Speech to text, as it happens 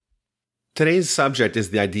Today's subject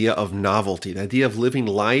is the idea of novelty, the idea of living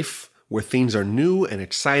life where things are new and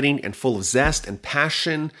exciting and full of zest and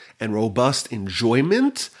passion and robust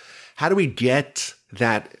enjoyment. How do we get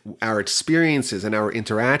that our experiences and our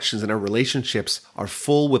interactions and our relationships are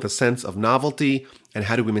full with a sense of novelty, and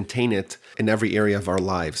how do we maintain it in every area of our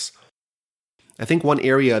lives? I think one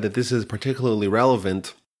area that this is particularly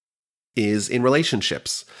relevant is in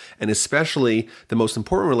relationships, and especially the most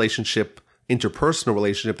important interpersonal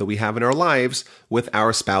relationship that we have in our lives with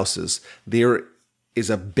our spouses. There is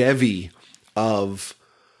a bevy of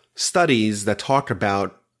studies that talk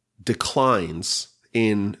about declines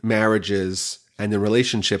in marriages and in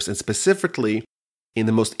relationships, and specifically in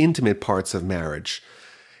the most intimate parts of marriage.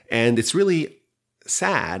 And it's really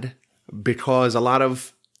sad because a lot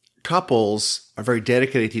of couples are very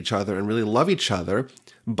dedicated to each other and really love each other,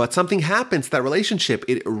 but something happens to that relationship.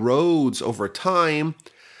 It erodes over time.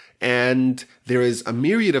 And there is a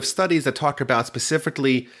myriad of studies that talk about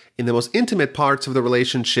specifically in the most intimate parts of the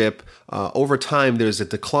relationship, over time there's a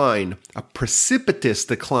decline, a precipitous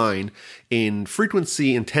decline in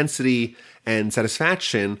frequency, intensity, and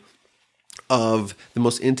satisfaction of the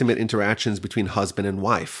most intimate interactions between husband and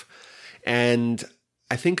wife. And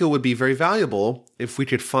I think it would be very valuable if we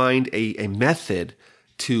could find a method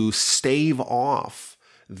to stave off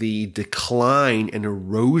the decline and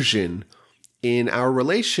erosion in our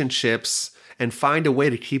relationships and find a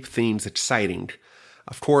way to keep things exciting.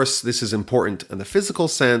 Of course, this is important in the physical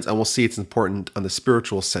sense, and we'll see it's important on the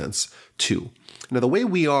spiritual sense too. Now, the way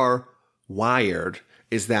we are wired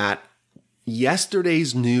is that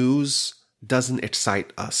yesterday's news doesn't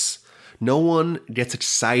excite us. No one gets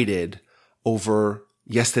excited over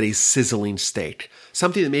yesterday's sizzling steak.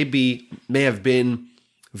 Something that may have been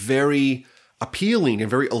very appealing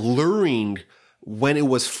and very alluring when it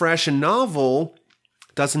was fresh and novel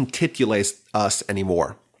doesn't titillate us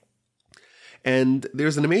anymore. And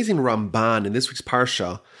there's an amazing Ramban in this week's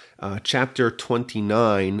Parsha, chapter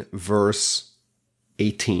 29, verse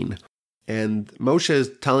 18. And Moshe is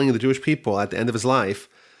telling the Jewish people at the end of his life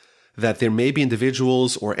that there may be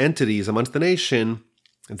individuals or entities amongst the nation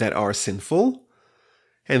that are sinful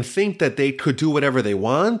and think that they could do whatever they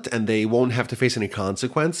want and they won't have to face any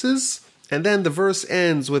consequences. And then the verse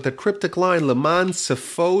ends with a cryptic line, Leman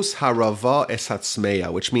sefos harava es hatzmeya,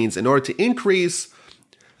 which means in order to increase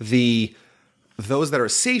those that are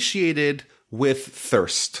satiated with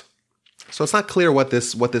thirst. So it's not clear what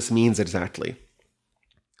this means exactly.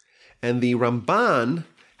 And the Ramban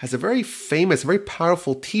has a very famous, very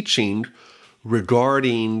powerful teaching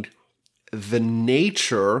regarding the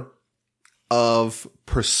nature of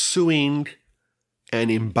pursuing and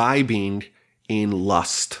imbibing in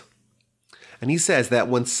lust. And he says that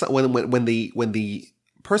when the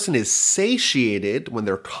person is satiated, when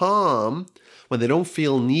they're calm, when they don't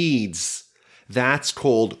feel needs, that's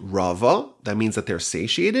called rava. That means that they're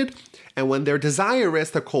satiated. And when they're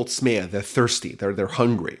desirous, they're called smeya. They're thirsty. They're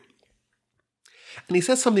hungry. And he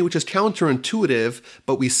says something which is counterintuitive,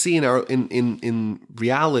 but we see in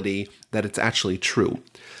reality that it's actually true.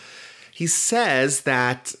 He says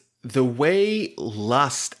that the way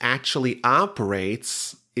lust actually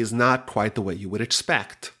operates is not quite the way you would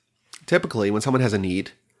expect. Typically, when someone has a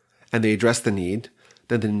need and they address the need,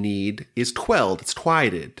 then the need is quelled, it's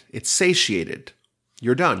quieted, it's satiated.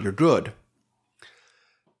 You're done, you're good.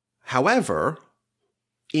 However,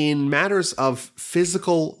 in matters of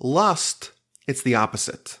physical lust, it's the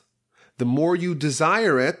opposite. The more you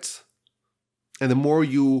desire it, and the more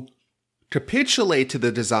you capitulate to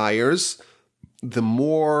the desires, the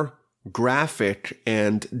more graphic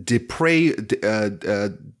and the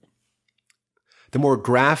more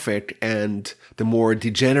graphic and the more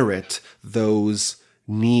degenerate those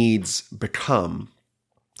needs become.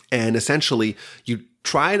 And essentially, you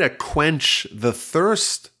try to quench the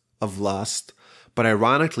thirst of lust, but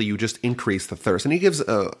ironically, you just increase the thirst. And he gives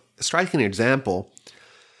a striking example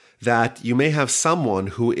that you may have someone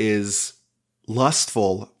who is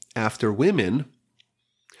lustful after women,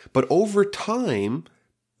 but over time,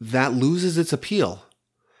 that loses its appeal.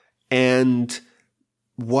 And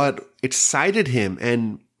what excited him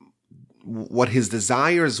and what his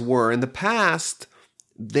desires were in the past,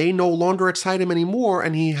 they no longer excite him anymore,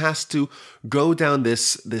 and he has to go down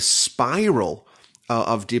this spiral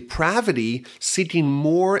of depravity, seeking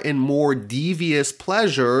more and more devious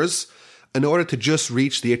pleasures in order to just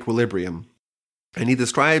reach the equilibrium. And he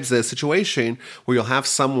describes a situation where you'll have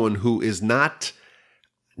someone who is not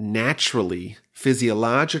naturally,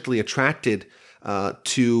 physiologically attracted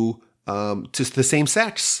to the same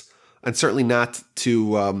sex, and certainly not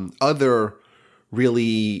to other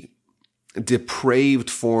really depraved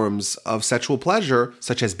forms of sexual pleasure,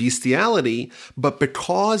 such as bestiality, but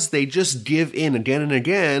because they just give in again and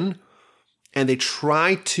again, and they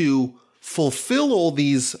try to fulfill all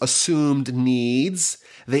these assumed needs,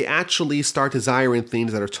 they actually start desiring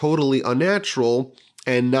things that are totally unnatural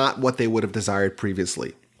and not what they would have desired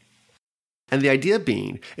previously. And the idea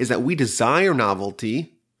being is that we desire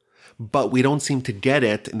novelty, but we don't seem to get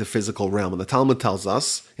it in the physical realm. And the Talmud tells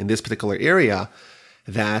us in this particular area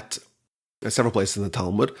that, several places in the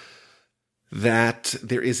Talmud, that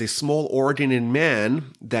there is a small organ in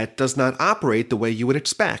man that does not operate the way you would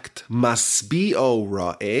expect. Masbi'o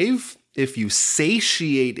ra'ev, if you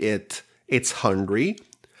satiate it, it's hungry.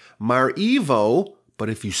 Mar'ivo, but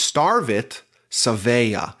if you starve it,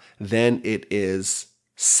 saveya, then it is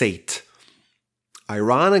sate.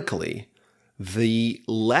 Ironically, the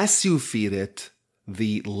less you feed it,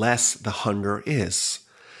 the less the hunger is.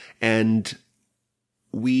 And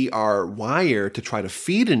we are wired to try to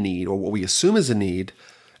feed a need, or what we assume is a need,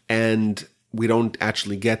 and we don't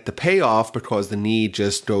actually get the payoff because the need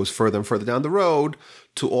just goes further and further down the road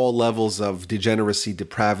to all levels of degeneracy,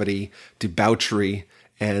 depravity, debauchery,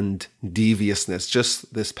 and deviousness.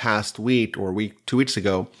 Just this past week, or 2 weeks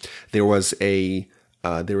ago, there was an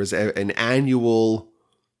annual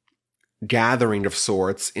gathering of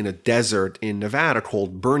sorts in a desert in Nevada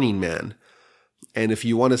called Burning Man. And if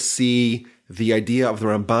you want to see the idea of the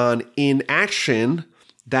Ramban in action,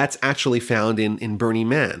 that's actually found in Burning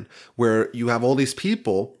Man, where you have all these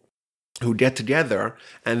people who get together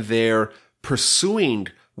and they're pursuing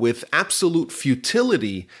with absolute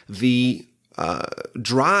futility the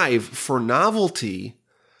drive for novelty.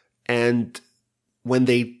 And when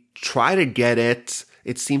they try to get it,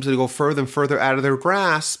 it seems to go further and further out of their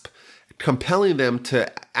grasp, compelling them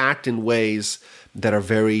to act in ways that are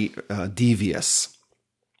very devious.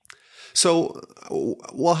 So,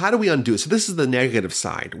 well, how do we undo it? So this is the negative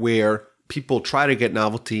side, where people try to get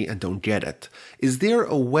novelty and don't get it. Is there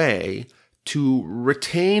a way to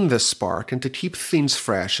retain the spark and to keep things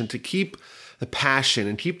fresh and to keep the passion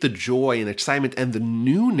and keep the joy and excitement and the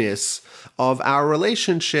newness of our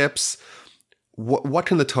relationships? What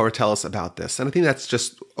can the Torah tell us about this? And I think that's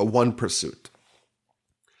just one pursuit.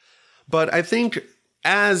 But I think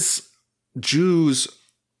as Jews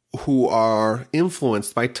who are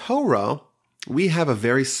influenced by Torah, we have a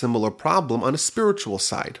very similar problem on a spiritual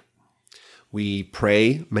side. We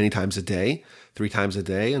pray many times a day, 3 times a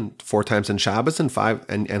day, and 4 times on Shabbos, and 5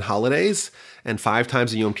 and holidays, and 5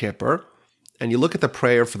 times in Yom Kippur. And you look at the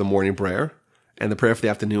prayer for the morning prayer, and the prayer for the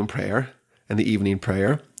afternoon prayer, and the evening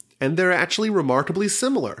prayer, and they're actually remarkably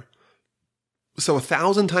similar. So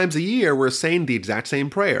 1,000 times a year, we're saying the exact same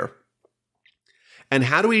prayer. And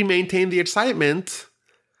how do we maintain the excitement?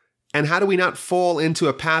 And how do we not fall into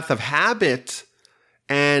a path of habit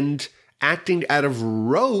and acting out of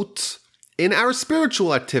rote in our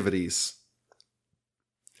spiritual activities?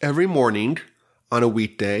 Every morning on a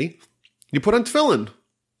weekday, you put on tefillin.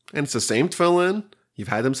 And it's the same tefillin. You've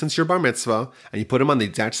had them since your bar mitzvah. And you put them on the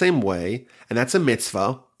exact same way. And that's a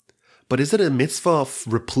mitzvah. But is it a mitzvah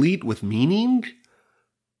replete with meaning?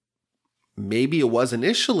 Maybe it was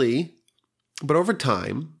initially. But over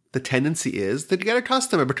time, the tendency is that you get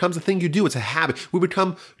accustomed. It becomes a thing you do. It's a habit. We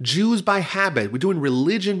become Jews by habit. We're doing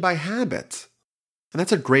religion by habit. And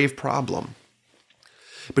that's a grave problem.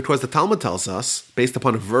 Because the Talmud tells us, based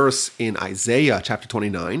upon a verse in Isaiah chapter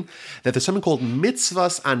 29, that there's something called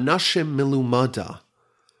mitzvahs anashim milumada,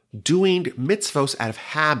 doing mitzvahs out of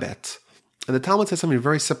habit. And the Talmud says something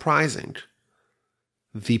very surprising.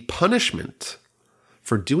 The punishment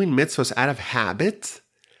for doing mitzvahs out of habit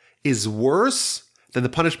is worse than the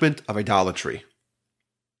punishment of idolatry.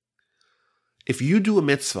 If you do a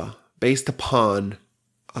mitzvah based upon,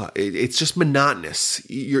 it's just monotonous.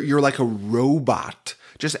 You're like a robot,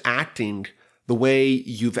 just acting the way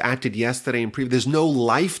you've acted yesterday and previous. There's no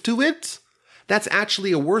life to it. That's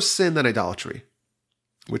actually a worse sin than idolatry,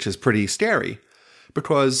 which is pretty scary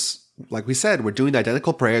because, like we said, we're doing the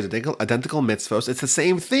identical prayers, identical mitzvahs. It's the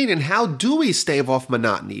same thing. And how do we stave off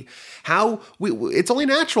monotony? It's only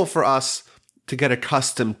natural for us to get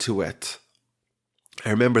accustomed to it.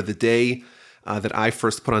 I remember the day that I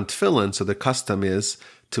first put on tefillin. So the custom is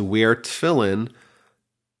to wear tefillin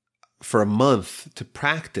for a month to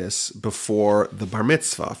practice before the bar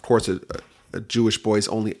mitzvah. Of course, a Jewish boy is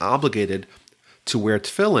only obligated to wear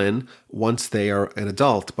tefillin once they are an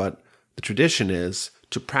adult, but the tradition is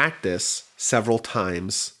to practice several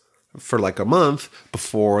times for like a month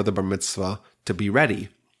before the bar mitzvah to be ready.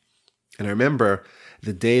 And I remember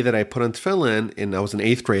the day that I put on tefillin, I was in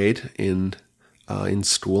 8th grade in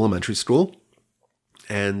school, elementary school,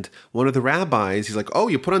 And one of the rabbis, he's like, oh,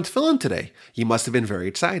 you put on tefillin today. You must have been very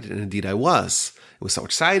excited. And indeed I was. I was so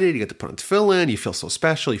excited. You get to put on tefillin. You feel so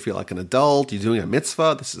special. You feel like an adult. You're doing a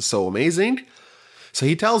mitzvah. This is so amazing. So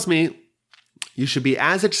he tells me, you should be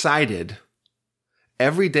as excited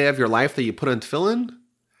every day of your life that you put on tefillin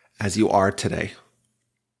as you are today.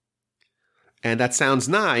 And that sounds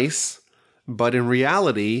nice, but in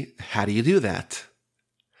reality, how do you do that?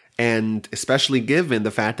 And especially given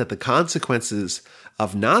the fact that the consequences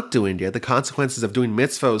of not doing it, the consequences of doing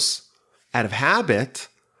mitzvos out of habit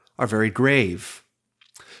are very grave.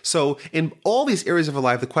 So in all these areas of our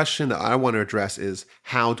life, the question that I want to address is,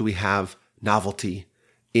 how do we have novelty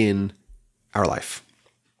in our life?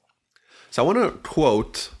 So I want to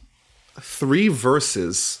quote 3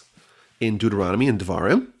 verses in Deuteronomy and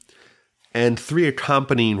Devarim and 3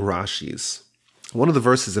 accompanying Rashis. One of the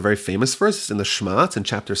verses is a very famous verse. It's in the Shema. It's in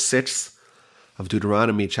chapter 6 of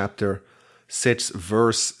Deuteronomy, chapter 6,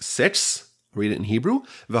 verse 6. Read it in Hebrew.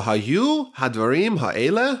 V'hayu hadvarim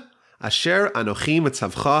ha'ele asher anochi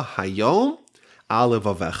mitzavcha hayom al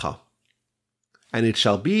levavecha. And it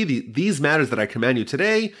shall be, these matters that I command you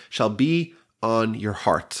today shall be on your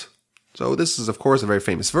heart. So this is, of course, a very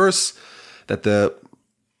famous verse that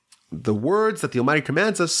the words that the Almighty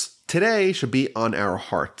commands us today should be on our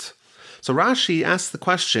heart. So Rashi asks the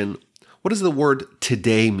question, what does the word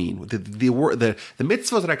today mean? The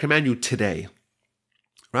mitzvahs that I command you today.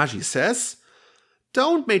 Rashi says,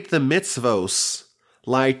 don't make the mitzvahs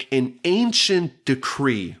like an ancient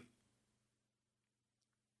decree.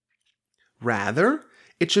 Rather,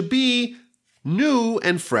 it should be new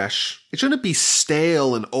and fresh. It shouldn't be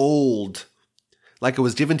stale and old, like it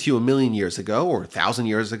was given to you 1,000,000 years ago or 1,000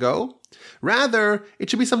 years ago. Rather, it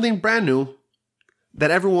should be something brand new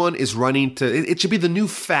that everyone is running to. It should be the new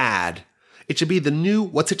fad. It should be the new,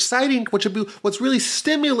 what's exciting, what's really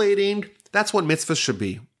stimulating. That's what mitzvahs should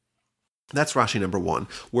be. That's Rashi number 1,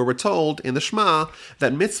 where we're told in the Shema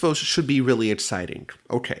that mitzvahs should be really exciting.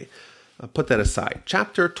 Okay, I'll put that aside.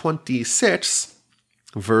 Chapter 26,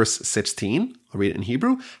 verse 16. I'll read it in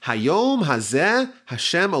Hebrew. Hayom hazeh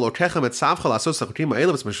Hashem Elokecha metzavcha la'asos hachokim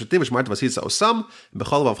ha'ele v'smashutim v'shmart v'asisa osam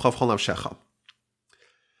b'chol v'avchav chol nafshecha.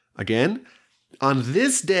 Again, on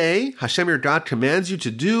this day, Hashem your God commands you to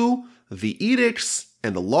do the edicts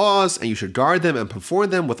and the laws, and you should guard them and perform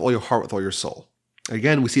them with all your heart, with all your soul.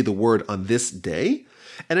 Again, we see the word on this day.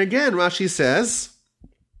 And again, Rashi says,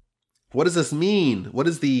 what does this mean? What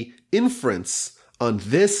is the inference on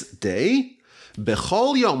this day?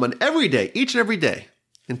 Bechol yom, on every day, each and every day,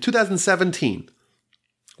 in 2017,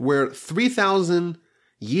 where 3,000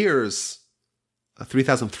 years,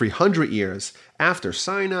 3,300 years after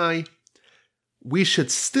Sinai, we should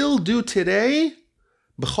still do today,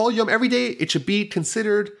 B'chol Yom, every day, it should be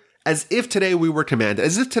considered as if today we were commanded.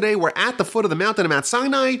 As if today we're at the foot of the mountain of Mount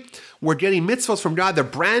Sinai, we're getting mitzvahs from God, they're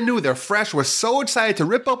brand new, they're fresh, we're so excited to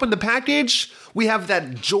rip open the package, we have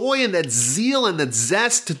that joy and that zeal and that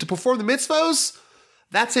zest to perform the mitzvahs.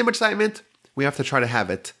 That same excitement, we have to try to have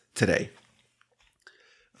it today.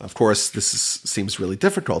 Of course, seems really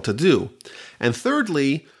difficult to do. And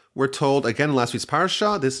thirdly, we're told, again in last week's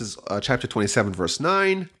parsha, this is chapter 27, verse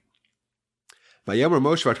 9. Vayomer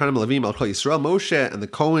Moshe v'Atanim Levim al Kol Yisrael. Moshe and the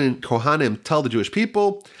Kohanim tell the Jewish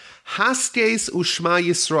people, Haskes u'shma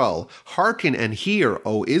Yisrael, hearken and hear,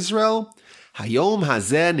 O Israel. Hayom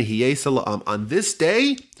hazeh nihiyeh l'am. On this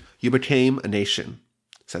day, you became a nation.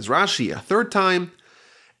 Says Rashi a third time,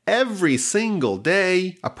 every single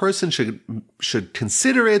day, a person should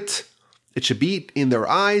consider it. It should be in their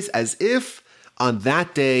eyes as if on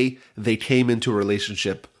that day they came into a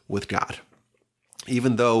relationship with God.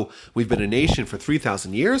 Even though we've been a nation for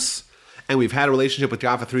 3,000 years and we've had a relationship with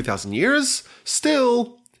God for 3,000 years,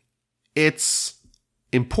 still it's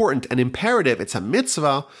important and imperative. It's a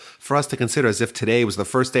mitzvah for us to consider as if today was the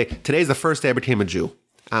first day. Today's the first day I became a Jew,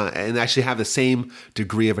 and actually have the same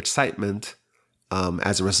degree of excitement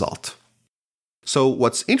as a result. So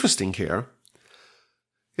what's interesting here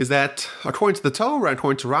is that according to the Torah,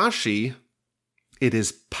 according to Rashi, it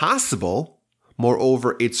is possible,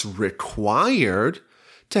 moreover, it's required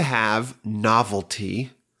to have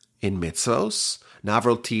novelty in mitzvos,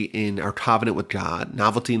 novelty in our covenant with God,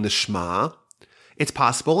 novelty in the Shema. It's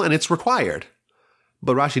possible and it's required.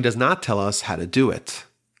 But Rashi does not tell us how to do it.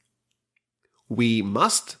 We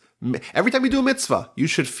must, every time you do a mitzvah, you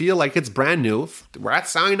should feel like it's brand new. We're at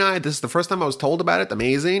Sinai. This is the first time I was told about it.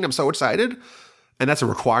 Amazing. I'm so excited. And that's a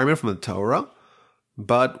requirement from the Torah.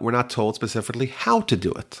 But we're not told specifically how to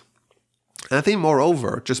do it. And I think,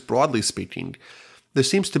 moreover, just broadly speaking, there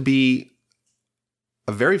seems to be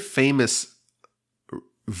a very famous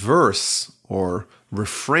verse or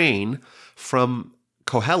refrain from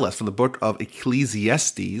Koheles, from the book of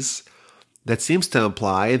Ecclesiastes, that seems to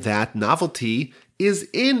imply that novelty is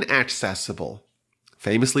inaccessible.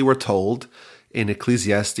 Famously, we're told in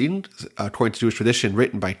Ecclesiastes, according to Jewish tradition,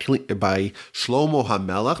 written by Shlomo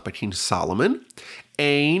HaMelech, by King Solomon,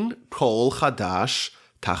 Ein kol chadash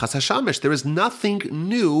tachas hashamesh. There is nothing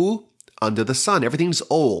new under the sun. Everything's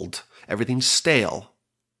old. Everything's stale.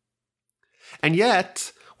 And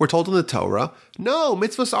yet, we're told in the Torah, no,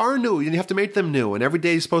 mitzvahs are new. You have to make them new. And every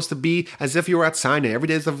day is supposed to be as if you were at Sinai. Every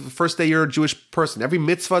day is the first day you're a Jewish person. Every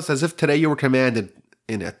mitzvah is as if today you were commanded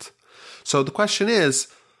in it. So the question is,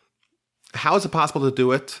 how is it possible to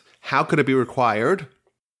do it? How could it be required?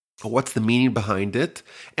 What's the meaning behind it?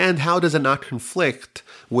 And how does it not conflict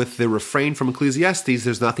with the refrain from Ecclesiastes,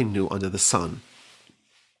 there's nothing new under the sun?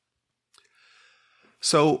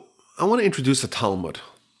 So I want to introduce a Talmud.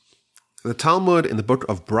 The Talmud in the book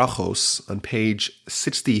of Brachos on page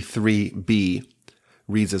 63b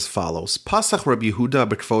reads as follows. Pasach Rabbi Yehuda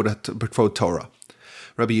b'kvod Torah.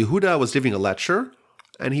 Rabbi Yehuda was giving a lecture,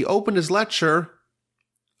 and he opened his lecture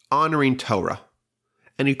honoring Torah.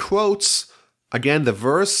 And he quotes, again, the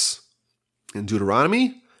verse in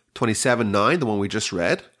Deuteronomy 27:9, the one we just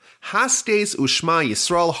read. Hastes ushma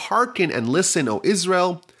Yisrael, hearken and listen, O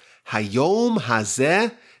Israel. Hayom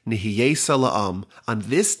hazeh nihiyesa la'am. On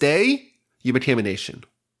this day, you became a nation.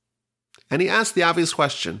 And he asked the obvious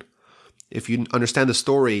question. If you understand the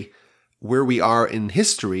story where we are in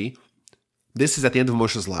history, this is at the end of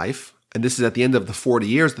Moshe's life, and this is at the end of the 40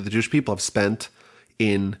 years that the Jewish people have spent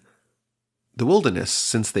in the wilderness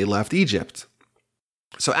since they left Egypt.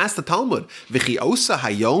 So ask the Talmud, V'chi osa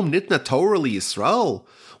hayom nitna Torah li Yisrael?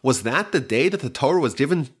 Was that the day that the Torah was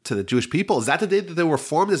given to the Jewish people? Is that the day that they were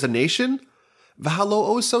formed as a nation? V'halo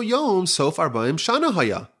oso yom sof arbaim shana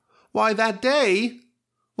haya. Why, that day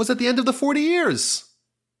was at the end of the 40 years.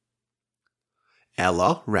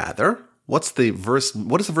 Ella, rather, what does the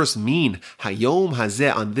verse mean? Hayom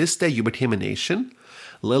hazeh, on this day you became a nation.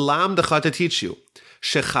 Lelam decha, to teach you.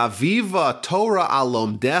 Shechaviva Torah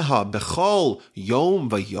alomdeha bechol yom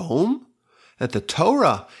v'yom. That the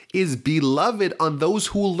Torah is beloved on those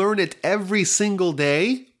who learn it every single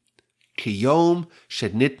day. Kiyom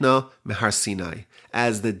shednitna mehar Sinai.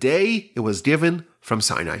 As the day it was given from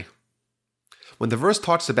Sinai. When the verse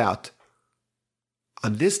talks about,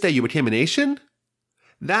 on this day you became a nation,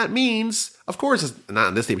 that means, of course, it's not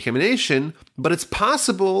on this day you became a nation, but it's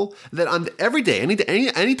possible that on every day,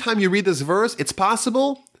 any time you read this verse, it's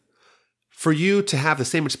possible for you to have the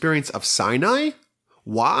same experience of Sinai.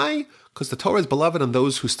 Why? Because the Torah is beloved on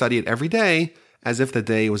those who study it every day, as if the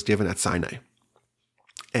day was given at Sinai.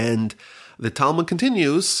 And the Talmud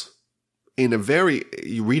continues in a very,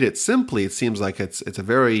 you read it simply, it seems like it's a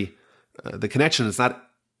very, the connection is not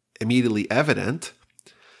immediately evident.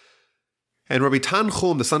 And Rabbi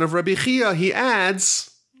Tanchum, the son of Rabbi Chia, he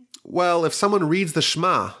adds, well, if someone reads the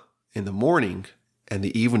Shema in the morning and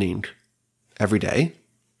the evening every day,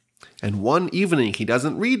 and one evening he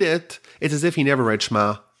doesn't read it, it's as if he never read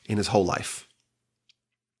Shema in his whole life.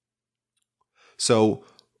 So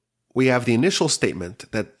we have the initial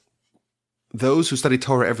statement that those who study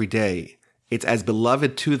Torah every day, it's as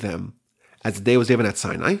beloved to them as the day was given at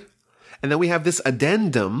Sinai. And then we have this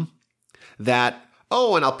addendum that,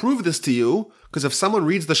 oh, and I'll prove this to you, because if someone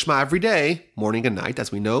reads the Shema every day, morning and night,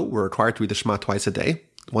 as we know, we're required to read the Shema twice a day,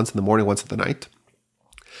 once in the morning, once at the night.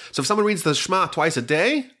 So if someone reads the Shema twice a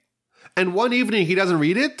day, and one evening he doesn't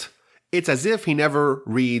read it, it's as if he never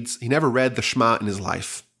read the Shema in his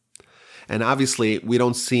life. And obviously, we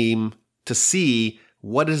don't seem to see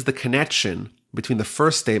what is the connection between the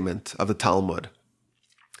first statement of the Talmud,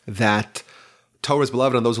 that Torah is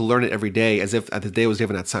beloved on those who learn it every day, as if the day was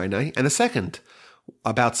given at Sinai, and the second,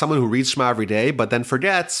 about someone who reads Shema every day, but then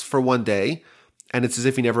forgets for one day, and it's as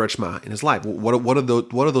if he never read Shema in his life. What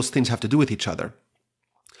do those things have to do with each other?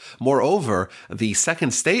 Moreover, the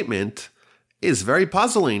second statement is very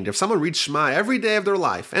puzzling. If someone reads Shema every day of their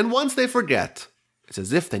life, and once they forget, it's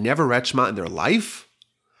as if they never read Shema in their life,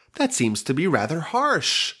 that seems to be rather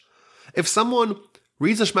harsh. If someone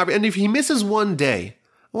reads the Shema, and if he misses one day,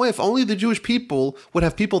 well, if only the Jewish people would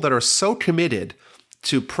have people that are so committed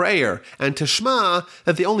to prayer and to Shema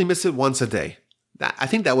that they only miss it once a day. I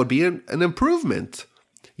think that would be an improvement.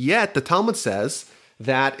 Yet the Talmud says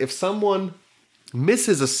that if someone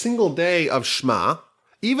misses a single day of Shema,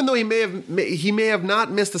 even though he may have not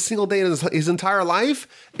missed a single day in his entire life,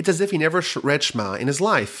 it's as if he never read Shema in his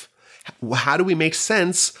life. How do we make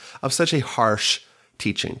sense of such a harsh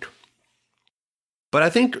teaching? But I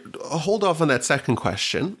think, hold off on that second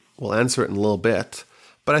question. We'll answer it in a little bit.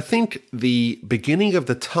 But I think the beginning of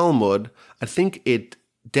the Talmud, I think it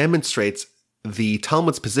demonstrates the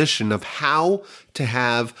Talmud's position of how to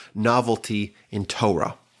have novelty in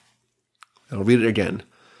Torah. I'll read it again.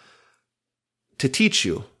 To teach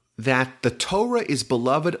you that the Torah is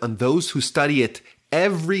beloved on those who study it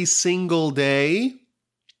every single day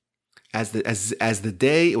as the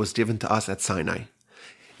day it was given to us at Sinai.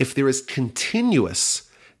 If there is continuous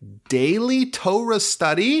daily Torah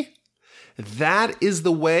study, that is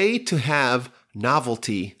the way to have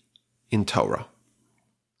novelty in Torah.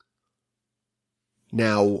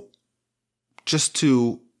 Now, just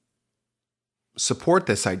to support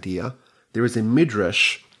this idea, there is a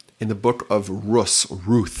midrash in the book of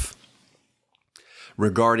Ruth,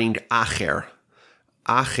 regarding Acher.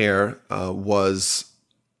 Acher was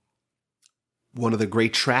one of the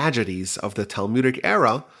great tragedies of the Talmudic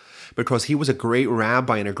era because he was a great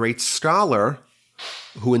rabbi and a great scholar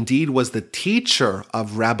who indeed was the teacher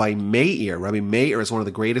of Rabbi Meir. Rabbi Meir is one of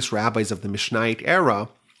the greatest rabbis of the Mishnaic era.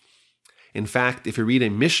 In fact, if you read a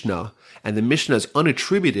Mishnah, and the Mishnah is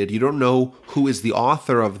unattributed, you don't know who is the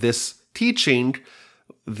author of this teaching,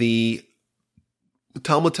 the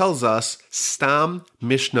Talmud tells us, Stam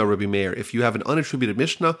Mishnah Rabbi Meir. If you have an unattributed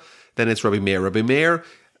Mishnah, then it's Rabbi Meir. Rabbi Meir,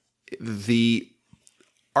 the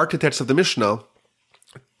architects of the Mishnah,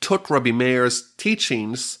 took Rabbi Meir's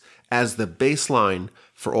teachings as the baseline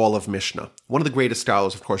for all of Mishnah. One of the greatest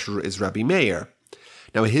scholars, of course, is Rabbi Meir.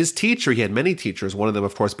 Now, his teacher, he had many teachers, one of them,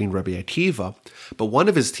 of course, being Rabbi Akiva, but one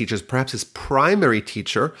of his teachers, perhaps his primary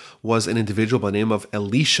teacher, was an individual by the name of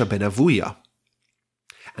Elisha ben Avuya.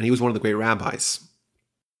 And he was one of the great rabbis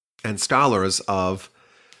and scholars of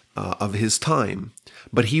his time.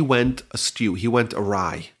 But he went askew, he went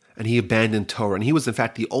awry, and he abandoned Torah. And he was, in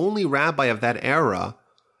fact, the only rabbi of that era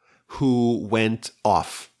who went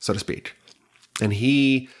off, so to speak. And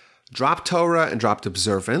he dropped Torah and dropped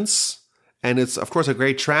observance. And it's, of course, a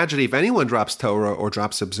great tragedy if anyone drops Torah or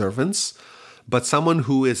drops observance. But someone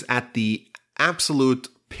who is at the absolute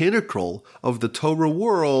pinnacle of the Torah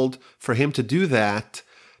world, for him to do that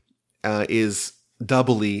is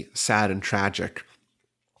doubly sad and tragic.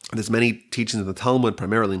 There's many teachings in the Talmud,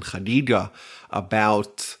 primarily in Chadiga,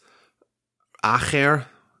 about Acher.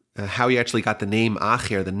 How he actually got the name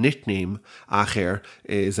Acher, the nickname Acher,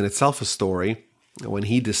 is in itself a story. When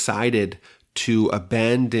he decided to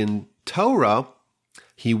abandon Torah,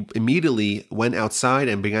 he immediately went outside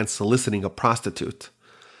and began soliciting a prostitute.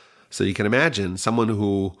 So you can imagine someone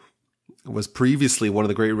who was previously one of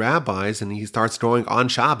the great rabbis, and he starts going on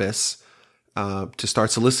Shabbos to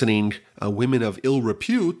start soliciting women of ill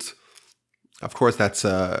repute. Of course, that's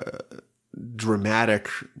a dramatic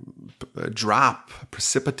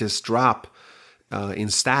precipitous drop in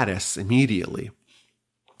status immediately.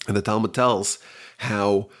 And the Talmud tells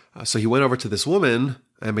how, so he went over to this woman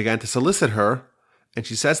and began to solicit her, and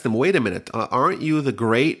she says to him, wait a minute, aren't you the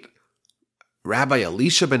great Rabbi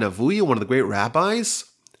Elisha ben Avuya, one of the great rabbis?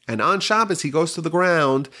 And on Shabbos, he goes to the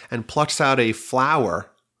ground and plucks out a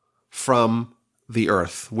flower from the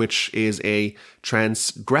earth, which is a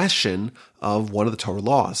transgression of one of the Torah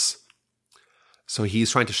laws. So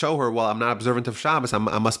he's trying to show her, well, I'm not observant of Shabbos, I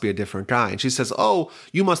must be a different guy. And she says, oh,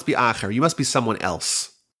 you must be Acher, you must be someone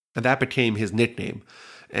else. And that became his nickname.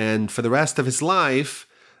 And for the rest of his life,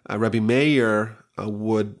 Rabbi Meir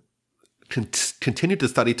would continue to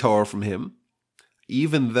study Torah from him,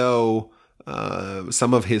 even though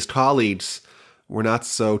some of his colleagues were not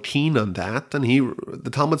so keen on that. And the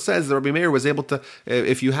Talmud says that Rabbi Meir was able to,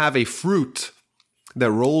 if you have a fruit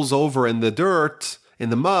that rolls over in the dirt, in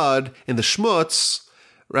the mud, in the schmutz,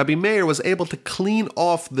 Rabbi Meir was able to clean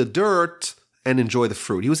off the dirt and enjoy the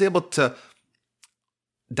fruit. He was able to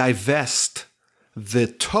divest the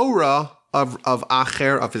Torah of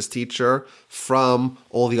Acher, of his teacher, from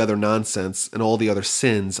all the other nonsense and all the other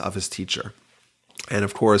sins of his teacher. And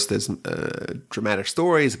of course, there's dramatic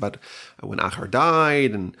stories about when Acher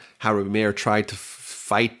died and how Rabbi Meir tried to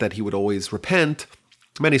fight that he would always repent.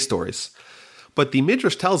 Many stories. But the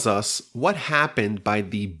Midrash tells us what happened by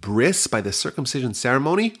the bris, by the circumcision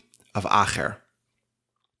ceremony of Acher.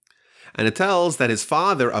 And it tells that his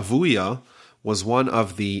father, Avuya, was one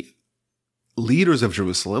of the leaders of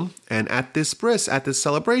Jerusalem, and at this bris, at this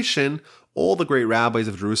celebration, all the great rabbis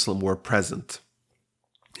of Jerusalem were present,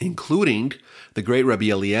 including the great Rabbi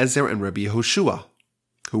Eliezer and Rabbi Yehoshua,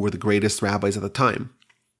 who were the greatest rabbis at the time.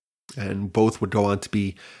 And both would go on to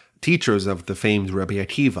be teachers of the famed Rabbi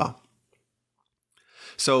Akiva.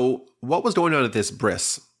 So what was going on at this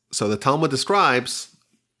bris? So the Talmud describes,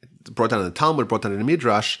 brought down in the Talmud, brought down in the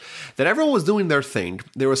Midrash, that everyone was doing their thing.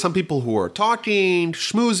 There were some people who were talking,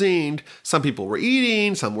 schmoozing, some people were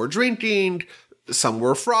eating, some were drinking, some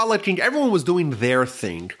were frolicking. Everyone was doing their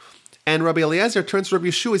thing. And Rabbi Eliezer turns to Rabbi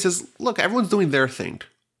Yeshua. He says, look, everyone's doing their thing.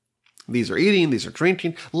 These are eating, these are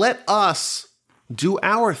drinking. Let us do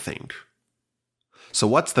our thing. So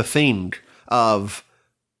what's the thing of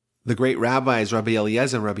the great rabbis, Rabbi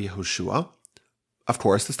Eliezer and Rabbi Yehoshua? Of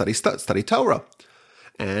course, to study Torah.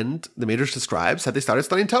 And the Midrash describes how they started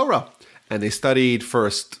studying Torah. And they studied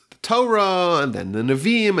first the Torah, and then the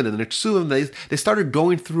Nevi'im, and then the Ksuvim. They started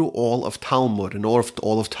going through all of Talmud and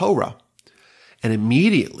all of Torah. And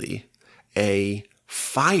immediately, a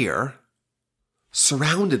fire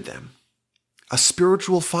surrounded them. A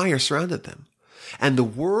spiritual fire surrounded them. And the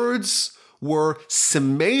words were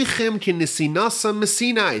Semeichem kinisinasam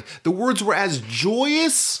Sinai. The words were as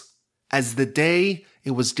joyous as the day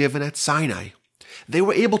it was given at Sinai. They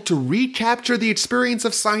were able to recapture the experience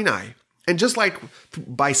of Sinai. And just like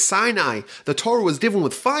by Sinai, the Torah was given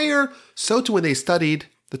with fire, so too when they studied,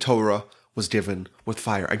 the Torah was given with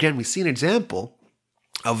fire. Again, we see an example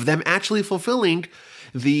of them actually fulfilling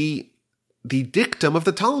the dictum of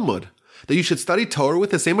the Talmud, that you should study Torah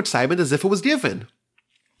with the same excitement as if it was given.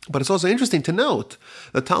 But it's also interesting to note,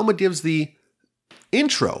 the Talmud gives the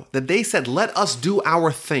intro that they said, let us do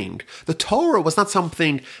our thing. The Torah was not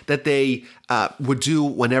something that they would do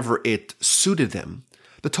whenever it suited them.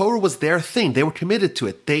 The Torah was their thing. They were committed to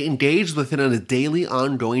it. They engaged with it on a daily,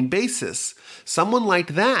 ongoing basis. Someone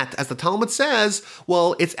like that, as the Talmud says,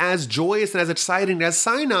 well, it's as joyous and as exciting as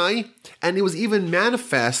Sinai, and it was even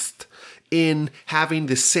manifest in having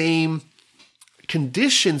the same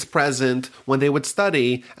conditions present when they would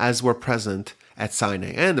study as were present at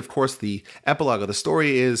Sinai. And of course, the epilogue of the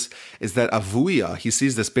story is that Avuya, he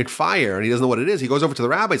sees this big fire and he doesn't know what it is. He goes over to the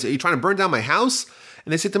rabbis. Are you trying to burn down my house?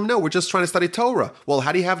 And they say to him, no, we're just trying to study Torah. Well,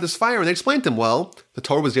 how do you have this fire? And they explain to him, well, the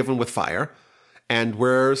Torah was given with fire and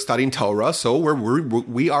we're studying Torah, so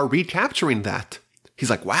we are recapturing that. He's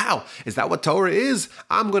like, wow, is that what Torah is?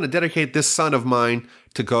 I'm going to dedicate this son of mine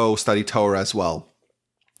to go study Torah as well.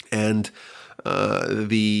 And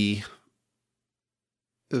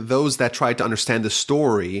those that tried to understand the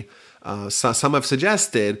story, some have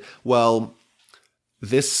suggested, well,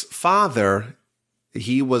 this father,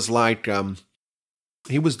 he was like,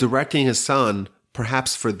 he was directing his son,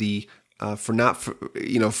 perhaps for the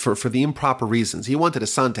improper reasons. He wanted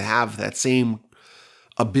his son to have that same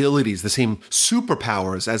abilities, the same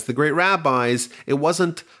superpowers as the great rabbis. It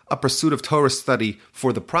wasn't a pursuit of Torah study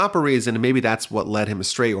for the proper reason, and maybe that's what led him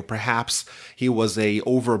astray. Or perhaps he was a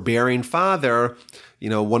overbearing father,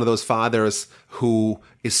 one of those fathers who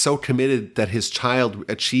is so committed that his child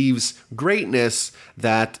achieves greatness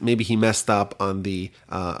that maybe he messed up on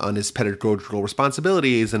his pedagogical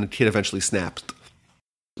responsibilities, and the kid eventually snapped.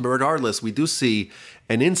 But regardless, we do see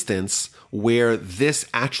an instance where this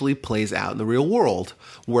actually plays out in the real world,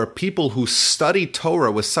 where people who study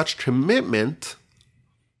Torah with such commitment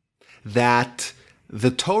that the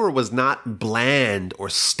Torah was not bland or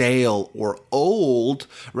stale or old,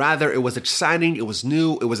 rather it was exciting, it was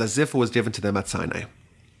new, it was as if it was given to them at Sinai.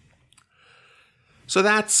 So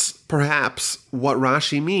that's perhaps what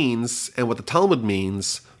Rashi means and what the Talmud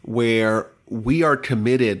means, where we are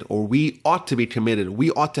committed, or we ought to be committed.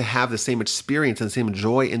 We ought to have the same experience and the same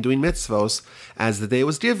joy in doing mitzvos as the day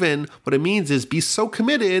was given. What it means is be so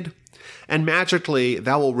committed, and magically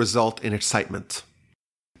that will result in excitement.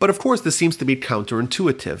 But of course, this seems to be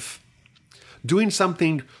counterintuitive. Doing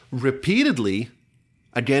something repeatedly,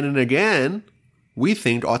 again and again, we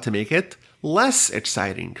think ought to make it less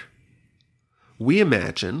exciting. We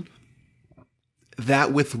imagine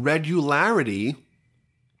that with regularity,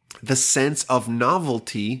 the sense of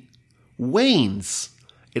novelty wanes.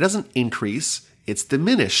 It doesn't increase, it's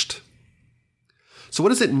diminished. So what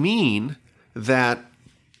does it mean that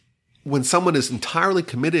when someone is entirely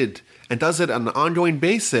committed and does it on an ongoing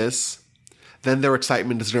basis, then their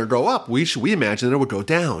excitement is going to go up? We imagine that it would go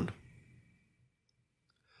down.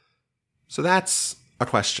 So that's a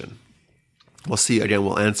question. We'll see. Again,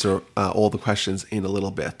 we'll answer all the questions in a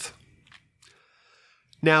little bit.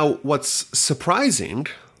 Now, what's surprising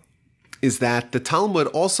is that the Talmud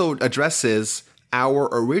also addresses our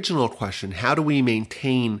original question: how do we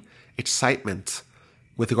maintain excitement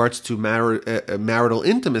with regards to marital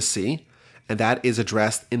intimacy? And that is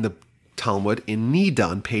addressed in the Talmud in Nida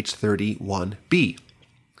on page 31b.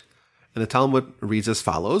 And the Talmud reads as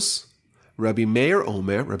follows: Rabbi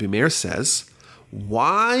Meir says,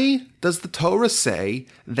 why does the Torah say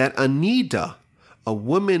that a Nida, a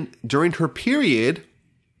woman during her period,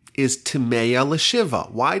 is Timeya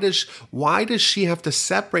L'Shiva? Why does she have to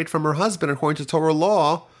separate from her husband according to Torah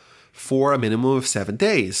law for a minimum of 7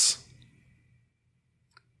 days?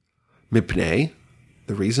 Mipnei,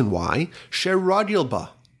 the reason why, Sheradil ba,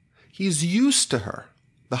 he's used to her.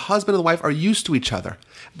 the husband and the wife are used to each other.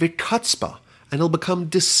 V'katzba, and he'll become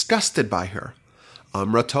disgusted by her.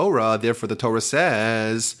 Amra Torah, therefore the Torah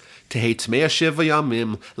says, Tehei tmea shiva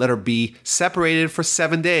yamim, let her be separated for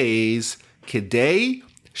 7 days. Kidei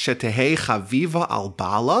shetehei chaviva al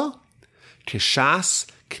bala, kishas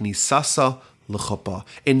knisasa l'chuppah.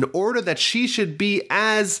 In order that she should be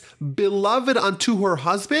as beloved unto her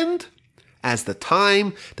husband as the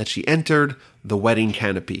time that she entered the wedding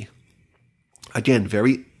canopy. Again,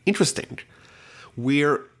 very interesting.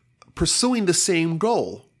 We're pursuing the same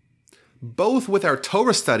goal. Both with our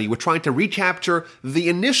Torah study, we're trying to recapture the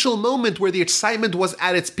initial moment where the excitement was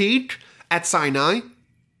at its peak at Sinai,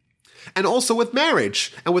 and also with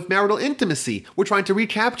marriage and with marital intimacy, we're trying to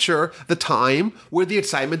recapture the time where the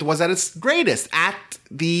excitement was at its greatest, at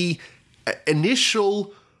the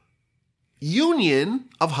initial union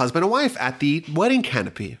of husband and wife, at the wedding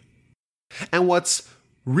canopy. And what's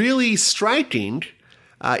really striking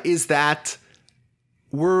is that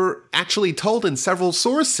we're actually told in several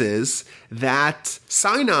sources that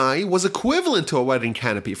Sinai was equivalent to a wedding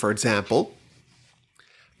canopy. For example,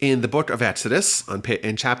 in the book of Exodus,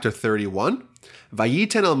 in chapter 31,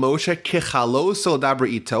 Vayiten el Moshe kichaloso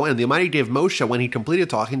dabra ito, and the Almighty gave Moshe, when he completed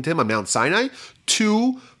talking to him on Mount Sinai,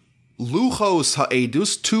 2 luchos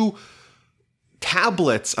ha'edus, 2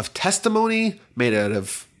 tablets of testimony made out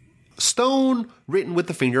of stone, written with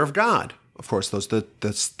the finger of God. Of course, those are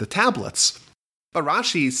the tablets. But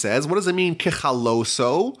Rashi says, what does it mean,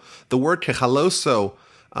 kichaloso? The word kichaloso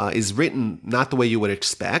is written not the way you would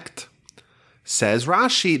expect. Says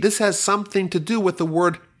Rashi, this has something to do with the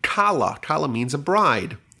word kala. Kala means a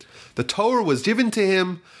bride. The Torah was given to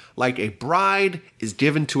him like a bride is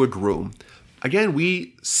given to a groom. Again,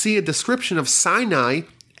 we see a description of Sinai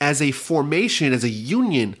as a formation, as a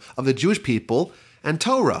union of the Jewish people and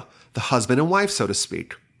Torah, the husband and wife, so to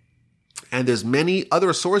speak. And there's many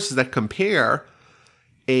other sources that compare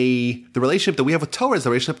the relationship that we have with Torah is the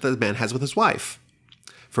relationship that the man has with his wife.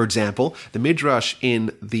 For example, the Midrash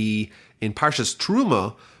in Parshas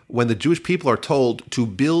Truma, when the Jewish people are told to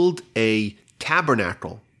build a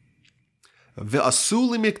tabernacle, Ve'asu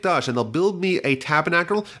li mikdash, and they'll build me a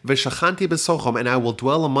tabernacle, ve'shachanti besochom, and I will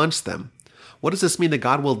dwell amongst them. What does this mean that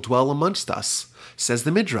God will dwell amongst us? Says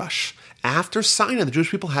the Midrash. After Sinai, the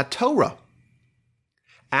Jewish people had Torah.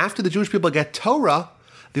 After the Jewish people get Torah,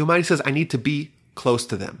 the Almighty says, I need to be close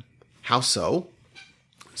to them. How so?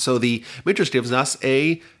 So the Midrash gives us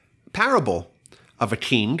a parable of a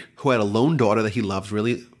king who had a lone daughter that he loved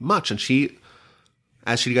really much. And she,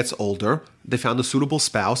 as she gets older, they found a suitable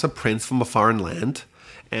spouse, a prince from a foreign land,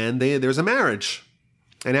 and there's a marriage.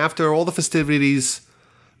 And after all the festivities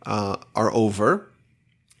are over,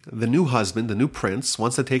 the new husband, the new prince,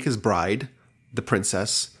 wants to take his bride, the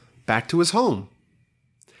princess, back to his home.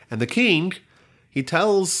 And the king, he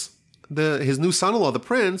tells his new son-in-law, the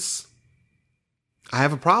prince, I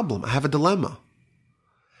have a problem. I have a dilemma.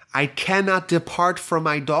 I cannot depart from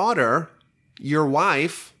my daughter, your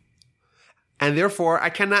wife, and therefore I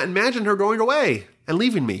cannot imagine her going away and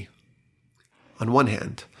leaving me, on one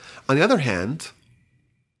hand. On the other hand,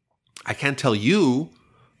 I can't tell you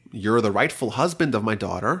you're the rightful husband of my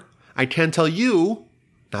daughter. I can't tell you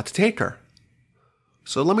not to take her.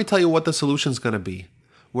 So let me tell you what the solution is going to be.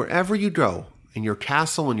 Wherever you go, in your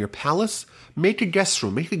castle, in your palace, make a guest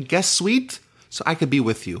room, make a guest suite, so I could be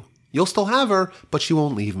with you. You'll still have her, but she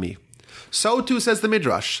won't leave me. So too says the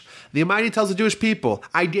Midrash. The Almighty tells the Jewish people,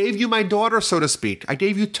 I gave you my daughter, so to speak. I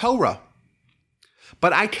gave you Torah.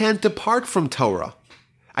 But I can't depart from Torah.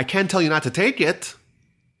 I can't tell you not to take it.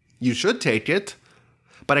 You should take it.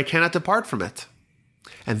 But I cannot depart from it.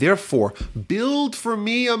 And therefore, build for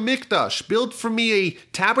me a mikdash, build for me a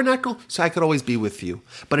tabernacle, so I could always be with you.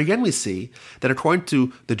 But again, we see that according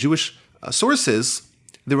to the Jewish sources,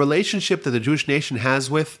 the relationship that the Jewish nation has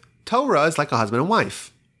with Torah is like a husband and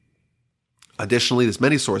wife. Additionally, there's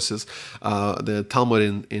many sources. The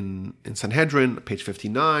Talmud in Sanhedrin, page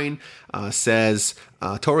 59, says,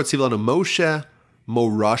 Torah tzivah lanu Moshe,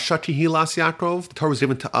 morasha tihilas Yaakov. The Torah was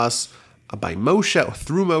given to us by Moshe, or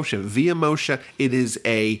through Moshe, via Moshe. It is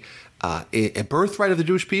a birthright of the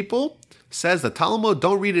Jewish people. Says the Talmud,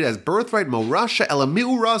 don't read it as birthright, morasha,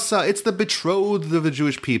 elamiurasa. It's the betrothed of the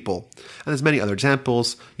Jewish people. And there's many other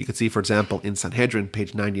examples. You can see, for example, in Sanhedrin,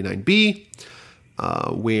 page 99b,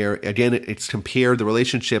 where, again, it's compared the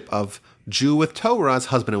relationship of Jew with Torah as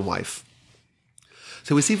husband and wife.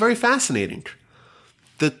 So we see very fascinating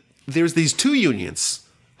that there's these two unions,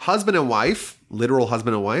 husband and wife, literal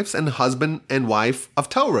husband and wives, and husband and wife of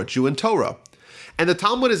Torah, Jew and Torah. And the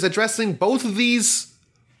Talmud is addressing both of these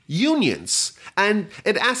unions. And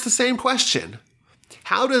it asks the same question.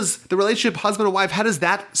 how does the relationship husband and wife, how does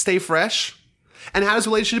that stay fresh? And how does the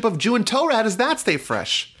relationship of Jew and Torah, how does that stay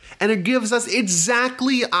fresh? And it gives us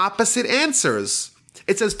exactly opposite answers.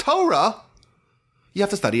 It says Torah, you have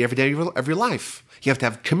to study every day of your life. You have to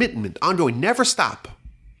have commitment, ongoing, never stop.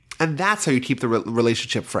 And that's how you keep the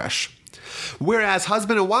relationship fresh. Whereas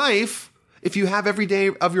husband and wife, if you have every day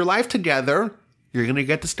of your life together, you're going to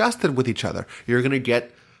get disgusted with each other. You're going to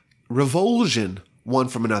get revulsion one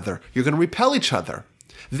from another. You're going to repel each other.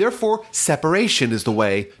 Therefore, separation is the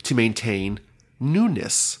way to maintain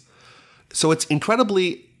newness. So it's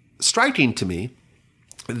incredibly striking to me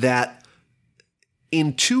that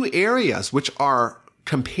in two areas which are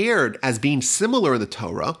compared as being similar in the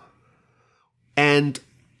Torah, and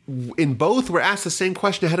in both we're asked the same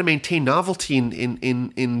question, how to maintain novelty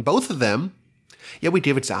in both of them, yet we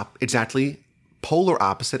give exactly polar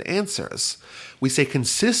opposite answers. We say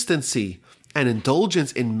consistency and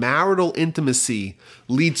indulgence in marital intimacy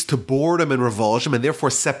leads to boredom and revulsion, and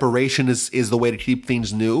therefore separation is the way to keep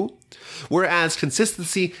things new. Whereas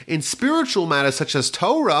consistency in spiritual matters such as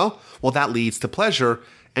Torah, well, that leads to pleasure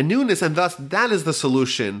and newness, and thus that is the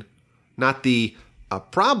solution, not the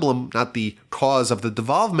problem, not the cause of the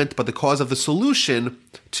devolvement, but the cause of the solution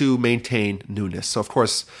to maintain newness. So, of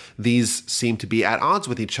course, these seem to be at odds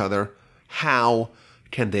with each other. How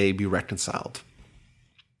can they be reconciled?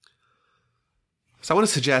 So I want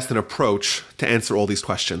to suggest an approach to answer all these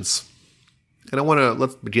questions. And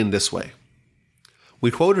let's begin this way.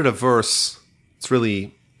 We quoted a verse, it's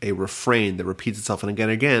really a refrain that repeats itself and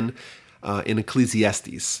again in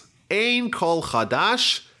Ecclesiastes. Ein kol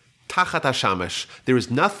chadash tachat hashamesh. There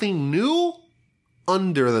is nothing new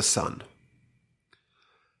under the sun.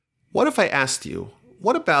 What if I asked you,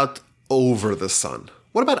 what about over the sun?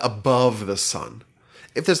 What about above the sun?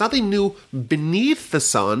 If there's nothing new beneath the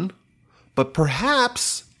sun, but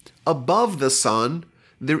perhaps above the sun,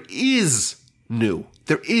 there is new.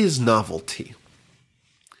 There is novelty.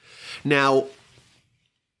 Now,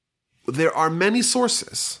 there are many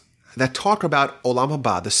sources that talk about Olam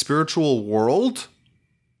Haba, the spiritual world,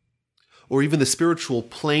 or even the spiritual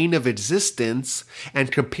plane of existence,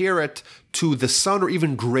 and compare it to the sun or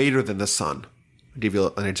even greater than the sun. I'll give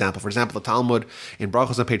you an example. For example, the Talmud in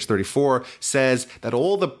Brachos on page 34 says that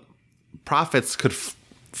all the prophets could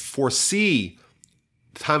foresee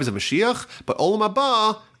the times of Mashiach, but Olam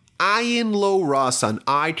Haba, ayin lo rasan,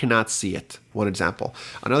 eye cannot see it. One example.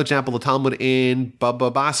 Another example, the Talmud in Baba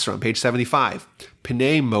Basra on page 75.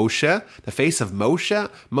 Pnei Moshe, the face of Moshe,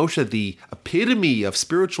 Moshe, the epitome of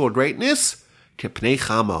spiritual greatness, Pnei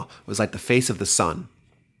Chama, was like the face of the sun.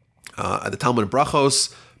 The Talmud in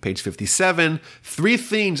Brachos, page 57, three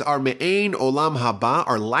things are me'ein olam haba,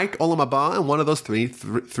 are like olam haba, and one of those three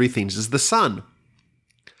things is the sun.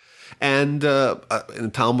 And in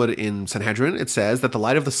the Talmud in Sanhedrin, it says that the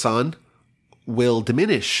light of the sun will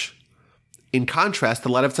diminish. In contrast, the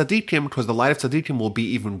light of tzaddikim, because the light of tzaddikim will be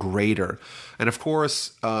even greater. And of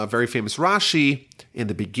course, very famous Rashi in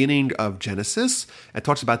the beginning of Genesis, it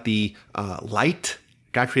talks about the light.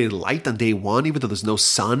 God created light on day one, even though there's no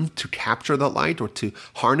sun to capture that light or to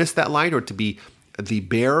harness that light or to be the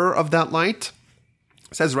bearer of that light.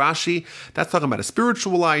 Says Rashi, that's talking about a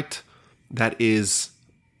spiritual light that is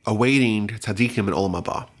awaiting tzaddikim and olam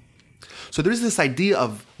haba. So there's this idea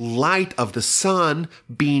of light of the sun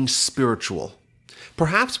being spiritual.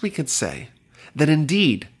 Perhaps we could say that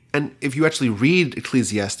indeed, and if you actually read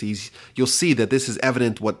Ecclesiastes, you'll see that this is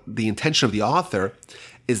evident what the intention of the author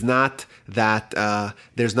is not that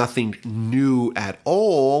there's nothing new at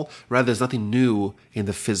all, rather there's nothing new in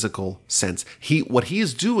the physical sense. What he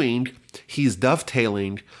is doing, he's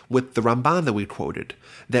dovetailing with the Ramban that we quoted,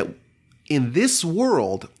 that in this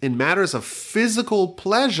world, in matters of physical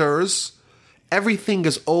pleasures, everything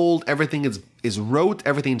is old, everything is rote,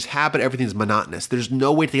 everything's habit, everything's monotonous. There's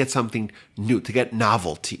no way to get something new, to get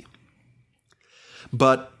novelty.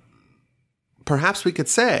 But perhaps we could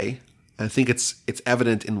say, I think it's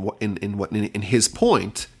evident in his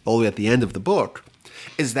point, all the way at the end of the book,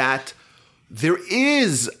 is that there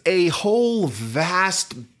is a whole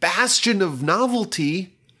vast bastion of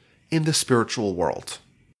novelty in the spiritual world.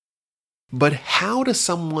 But how does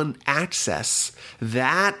someone access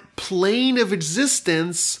that plane of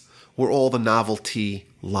existence where all the novelty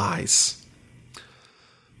lies? I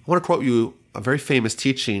want to quote you a very famous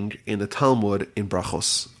teaching in the Talmud in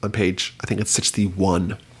Brachos on page, I think it's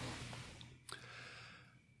 61.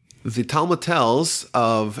 The Talmud tells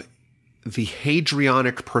of the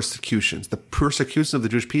Hadrianic persecutions, the persecution of the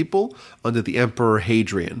Jewish people under the Emperor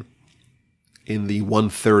Hadrian in the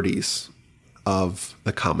 130s of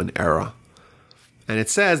the Common Era. And it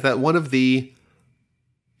says that one of the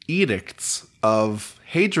edicts of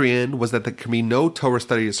Hadrian was that there can be no Torah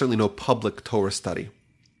study, certainly no public Torah study.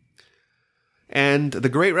 And the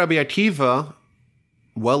great Rabbi Akiva,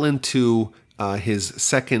 well into his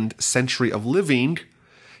second century of living,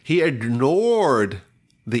 he ignored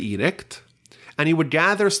the edict, and he would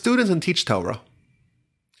gather students and teach Torah.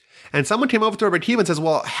 And someone came over to Rabbi Akiva and says,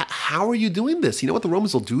 well, how are you doing this? You know what the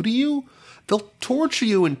Romans will do to you? They'll torture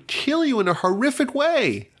you and kill you in a horrific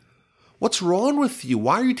way. What's wrong with you?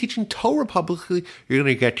 Why are you teaching Torah publicly? You're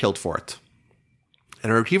going to get killed for it.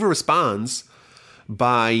 And Rabbi Akiva responds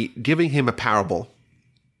by giving him a parable.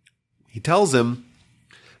 He tells him,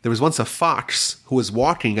 there was once a fox who was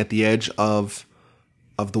walking at the edge of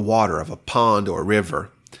the water, of a pond or a river.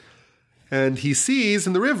 And he sees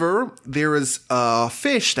in the river, there is a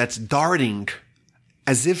fish that's darting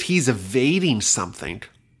as if he's evading something.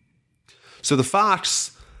 So the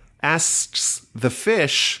fox asks the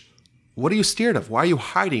fish, what are you scared of? Why are you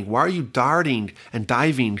hiding? Why are you darting and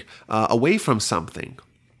diving away from something?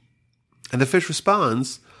 And the fish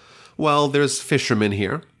responds, well, there's fishermen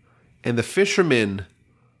here. And the fishermen,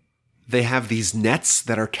 they have these nets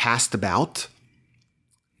that are cast about.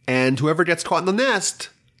 And whoever gets caught in the nest,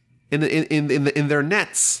 in their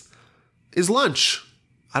nets, is lunch.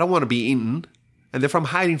 I don't want to be eaten. And therefore I'm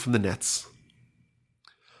hiding from the nets.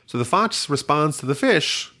 So the fox responds to the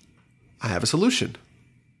fish, I have a solution.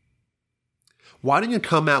 Why don't you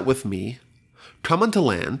come out with me, come onto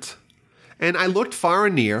land, and I looked far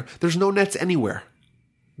and near, there's no nets anywhere.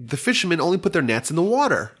 The fishermen only put their nets in the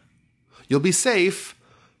water. You'll be safe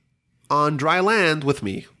on dry land with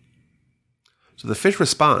me. So the fish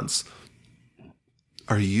responds,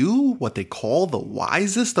 are you what they call the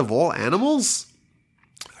wisest of all animals?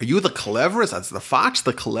 Are you the cleverest? That's the fox,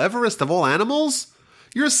 the cleverest of all animals?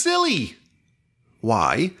 You're silly.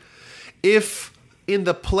 Why? If in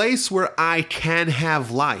the place where I can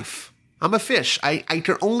have life, I'm a fish. I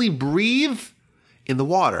can only breathe in the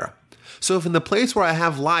water. So if in the place where I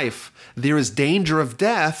have life, there is danger of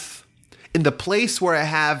death, in the place where I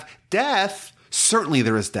have death, certainly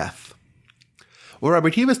there is death. What Rabbi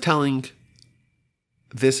Akiva is telling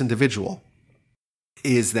this individual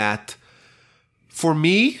is that for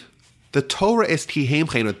me, the Torah is tihem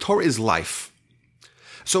chayin, the Torah is life.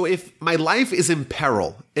 So if my life is in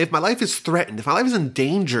peril, if my life is threatened, if my life is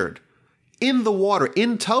endangered in the water,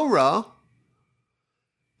 in Torah,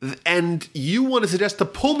 and you want to suggest to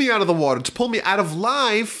pull me out of the water, to pull me out of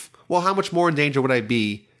life, well, how much more in danger would I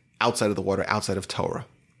be outside of the water, outside of Torah?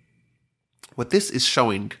 What this is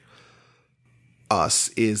showing us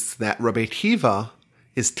is that Rabbi Akiva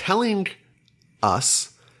is telling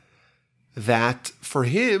us that for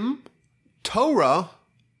him, Torah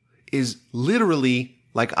is literally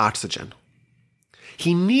like oxygen.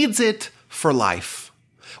 He needs it for life.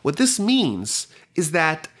 What this means is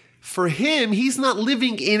that for him, he's not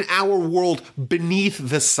living in our world beneath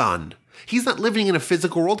the sun. He's not living in a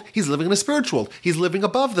physical world. He's living in a spiritual world. He's living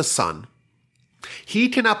above the sun. He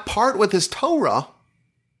cannot part with his Torah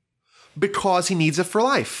because he needs it for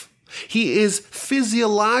life. He is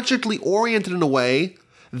physiologically oriented in a way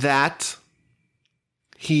that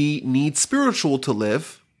he needs spiritual to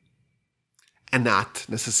live and not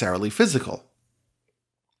necessarily physical.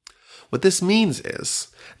 What this means is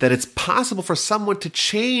that it's possible for someone to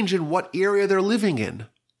change in what area they're living in.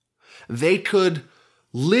 They could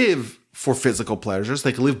live for physical pleasures.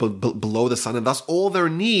 They could live below the sun, and thus all their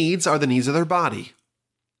needs are the needs of their body.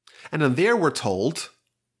 And then there we're told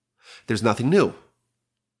there's nothing new.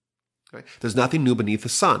 Right? There's nothing new beneath the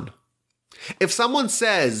sun. If someone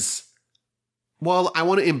says, well, I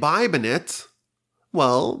want to imbibe in it,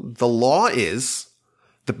 well, the law is,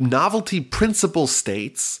 the novelty principle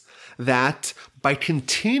states that by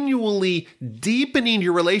continually deepening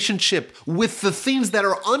your relationship with the things that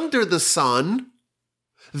are under the sun,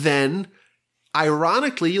 then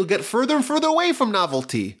ironically, you'll get further and further away from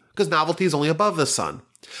novelty, because novelty is only above the sun.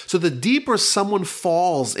 So the deeper someone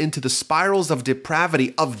falls into the spirals of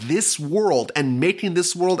depravity of this world and making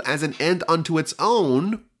this world as an end unto its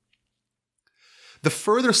own, the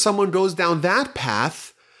further someone goes down that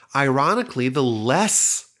path, ironically, the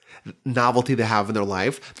less novelty they have in their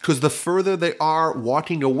life, because the further they are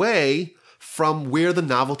walking away from where the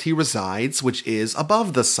novelty resides, which is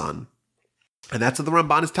above the sun. And that's what the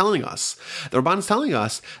Ramban is telling us. The Ramban is telling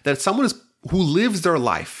us that someone who lives their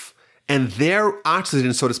life and their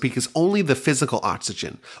oxygen, so to speak, is only the physical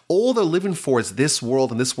oxygen. All they're living for is this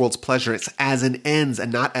world and this world's pleasure. It's as an ends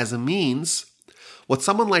and not as a means. With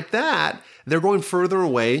someone like that, they're going further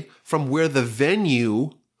away from where the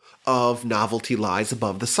venue of novelty lies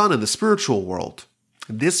above the sun in the spiritual world.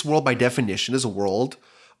 This world, by definition, is a world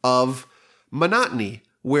of monotony,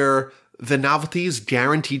 where the novelty is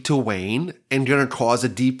guaranteed to wane and going to cause a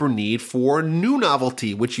deeper need for new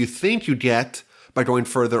novelty, which you think you get by going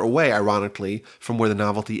further away, ironically, from where the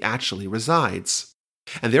novelty actually resides.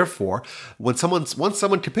 And therefore, once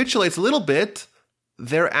someone capitulates a little bit,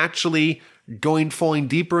 they're actually falling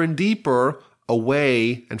deeper and deeper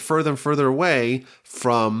away and further away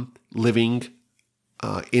from living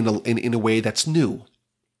in a way that's new.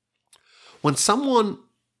 When someone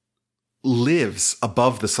lives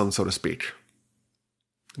above the sun, so to speak,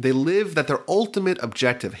 they live that their ultimate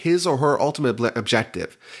objective, his or her ultimate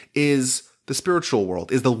objective, is the spiritual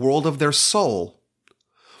world, is the world of their soul.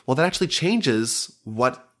 Well, that actually changes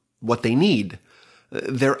what they need.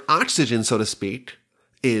 Their oxygen, so to speak,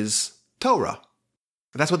 is Torah.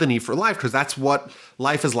 That's what they need for life, because that's what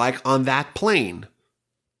life is like on that plane.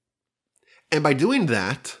 And by doing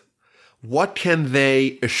that, what can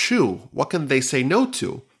they eschew? What can they say no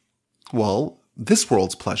to? Well, this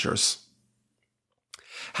world's pleasures.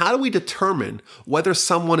 How do we determine whether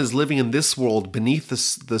someone is living in this world beneath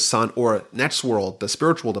the sun or next world, the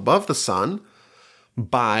spiritual world above the sun?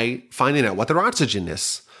 By finding out what their oxygen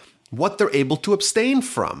is, what they're able to abstain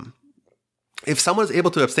from. If someone is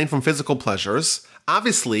able to abstain from physical pleasures,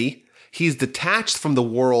 obviously he's detached from the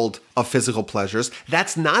world of physical pleasures.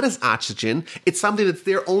 That's not his oxygen. It's something that's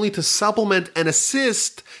there only to supplement and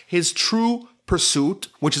assist his true pursuit,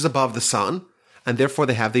 which is above the sun, and therefore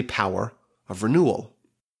they have the power of renewal.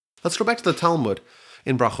 Let's go back to the Talmud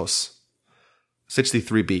in Brachos,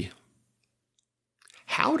 63b.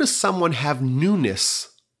 How does someone have newness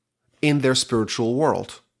in their spiritual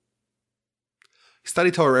world?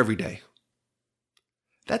 Study Torah every day.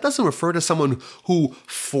 That doesn't refer to someone who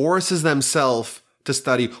forces themselves to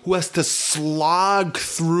study, who has to slog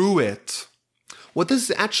through it. What this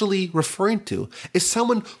is actually referring to is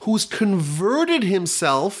someone who's converted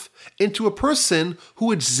himself into a person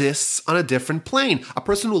who exists on a different plane, a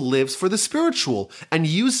person who lives for the spiritual and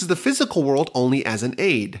uses the physical world only as an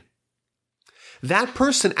aid. That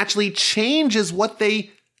person actually changes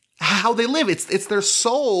how they live. It's their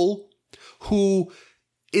soul who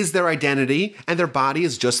is their identity, and their body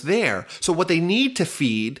is just there. So what they need to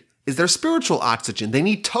feed is their spiritual oxygen. They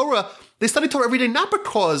need Torah. They study Torah every day, not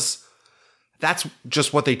because that's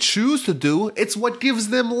just what they choose to do. It's what gives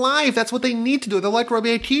them life. That's what they need to do. They're like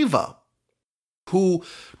Rabbi Akiva, who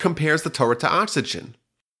compares the Torah to oxygen.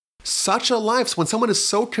 Such a life, so when someone is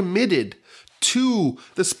so committed to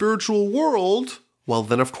the spiritual world, well,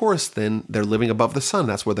 then of course, then they're living above the sun.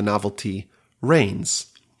 That's where the novelty reigns.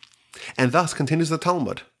 And thus, continues the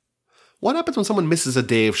Talmud, what happens when someone misses a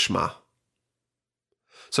day of Shema?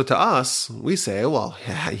 So to us, we say, well,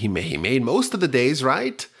 he made most of the days,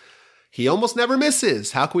 right? He almost never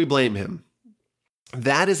misses. How can we blame him?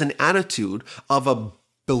 That is an attitude of a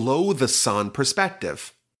below-the-sun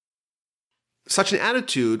perspective. Such an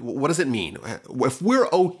attitude, what does it mean? If we're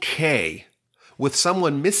okay with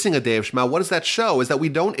someone missing a day of Shema, what does that show? Is that we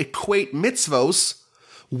don't equate mitzvos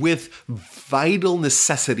with vital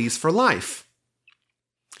necessities for life.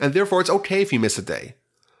 And therefore, it's okay if you miss a day.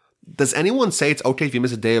 Does anyone say it's okay if you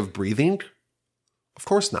miss a day of breathing? Of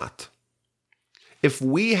course not. If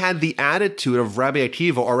we had the attitude of Rabbi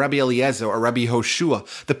Akiva or Rabbi Eliezer or Rabbi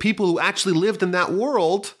Hoshua, the people who actually lived in that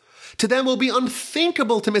world, to them it will be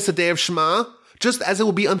unthinkable to miss a day of Shema, just as it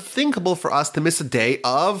will be unthinkable for us to miss a day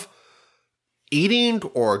of eating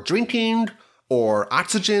or drinking or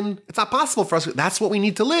oxygen. It's not possible for us. That's what we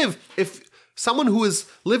need to live. If someone who is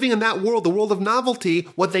living in that world, the world of novelty,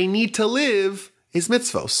 what they need to live is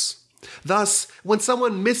mitzvos. Thus, when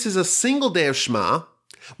someone misses a single day of Shema,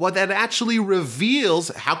 what that actually reveals,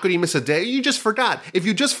 how could he miss a day? You just forgot. If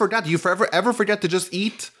you just forgot, do you ever forget to just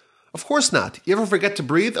eat? Of course not. You ever forget to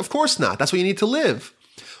breathe? Of course not. That's what you need to live.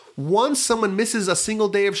 Once someone misses a single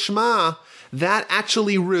day of Shema, that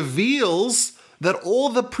actually reveals that all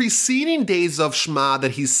the preceding days of Shema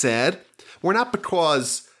that he said were not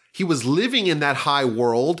because he was living in that high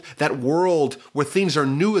world, that world where things are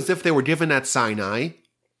new as if they were given at Sinai.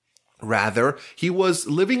 Rather, he was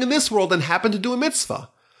living in this world and happened to do a mitzvah.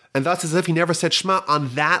 And thus, as if he never said Shema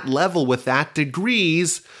on that level with that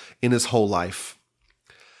degrees in his whole life.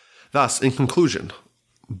 Thus, in conclusion,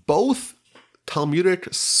 both Talmudic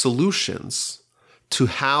solutions to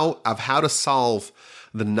how to solve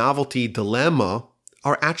the novelty dilemma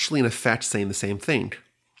are actually in effect saying the same thing.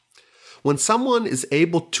 When someone is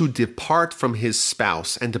able to depart from his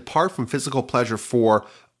spouse and depart from physical pleasure for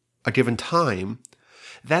a given time,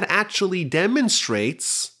 that actually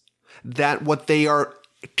demonstrates that what they are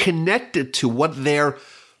connected to, what they're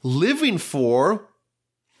living for,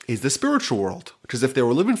 is the spiritual world. Because if they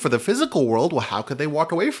were living for the physical world, well, how could they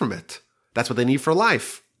walk away from it? That's what they need for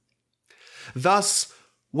life. Thus,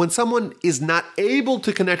 when someone is not able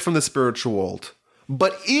to connect from the spiritual world,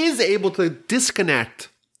 but is able to disconnect,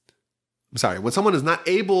 when someone is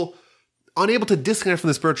unable to disconnect from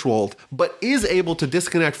the spiritual world, but is able to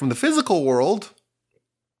disconnect from the physical world,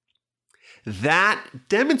 that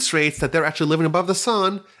demonstrates that they're actually living above the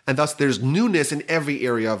sun, and thus there's newness in every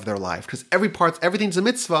area of their life. Because everything's a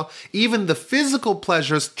mitzvah. Even the physical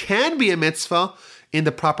pleasures can be a mitzvah in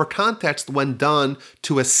the proper context when done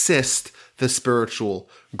to assist the spiritual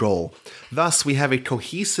goal. Thus, we have a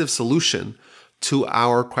cohesive solution to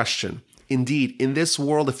our question. Indeed, in this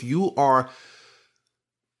world, if you are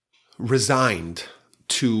resigned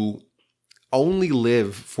to only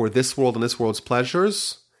live for this world and this world's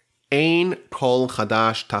pleasures, Ein kol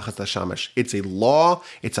chadash tachas hashamesh. It's a law,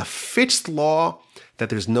 it's a fixed law that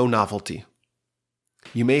there's no novelty.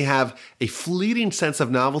 You may have a fleeting sense of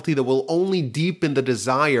novelty that will only deepen the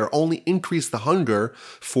desire, only increase the hunger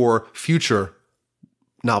for future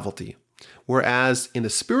novelty. Whereas in the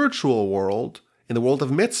spiritual world, in the world of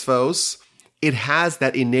mitzvos, it has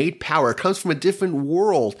that innate power. It comes from a different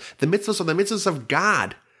world. The mitzvos are the mitzvos of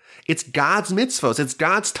God. It's God's mitzvos. It's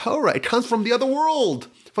God's Torah. It comes from the other world,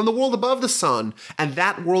 from the world above the sun. And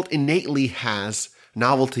that world innately has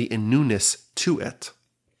novelty and newness to it.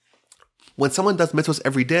 When someone does mitzvos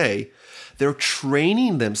every day, they're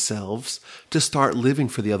training themselves to start living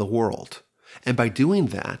for the other world. And by doing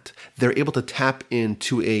that, they're able to tap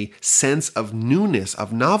into a sense of newness,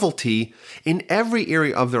 of novelty in every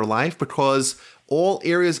area of their life, because all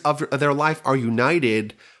areas of their life are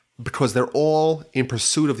united because they're all in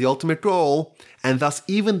pursuit of the ultimate goal. And thus,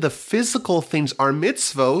 even the physical things are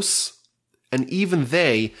mitzvos, and even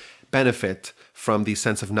they benefit from the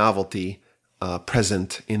sense of novelty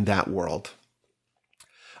present in that world.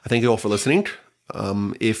 I thank you all for listening.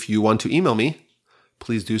 If you want to email me,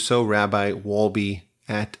 please do so,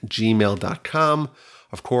 rabbiwolbe@gmail.com.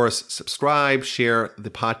 Of course, subscribe, share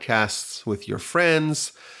the podcasts with your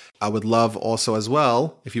friends. I would love also as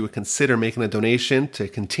well if you would consider making a donation to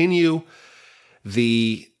continue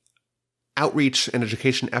the outreach and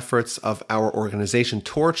education efforts of our organization,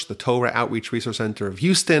 Torch, the Torah Outreach Resource Center of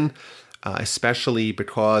Houston, especially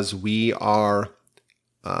because we are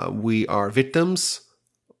victims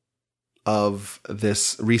of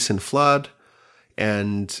this recent flood.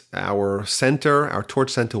 And our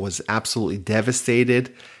Torch Center, was absolutely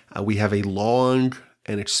devastated. We have a long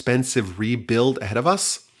and expensive rebuild ahead of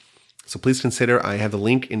us. So please consider, I have the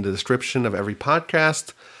link in the description of every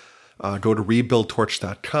podcast. Go to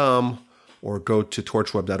rebuildtorch.com or go to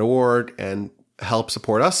torchweb.org and help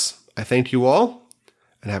support us. I thank you all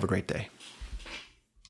and have a great day.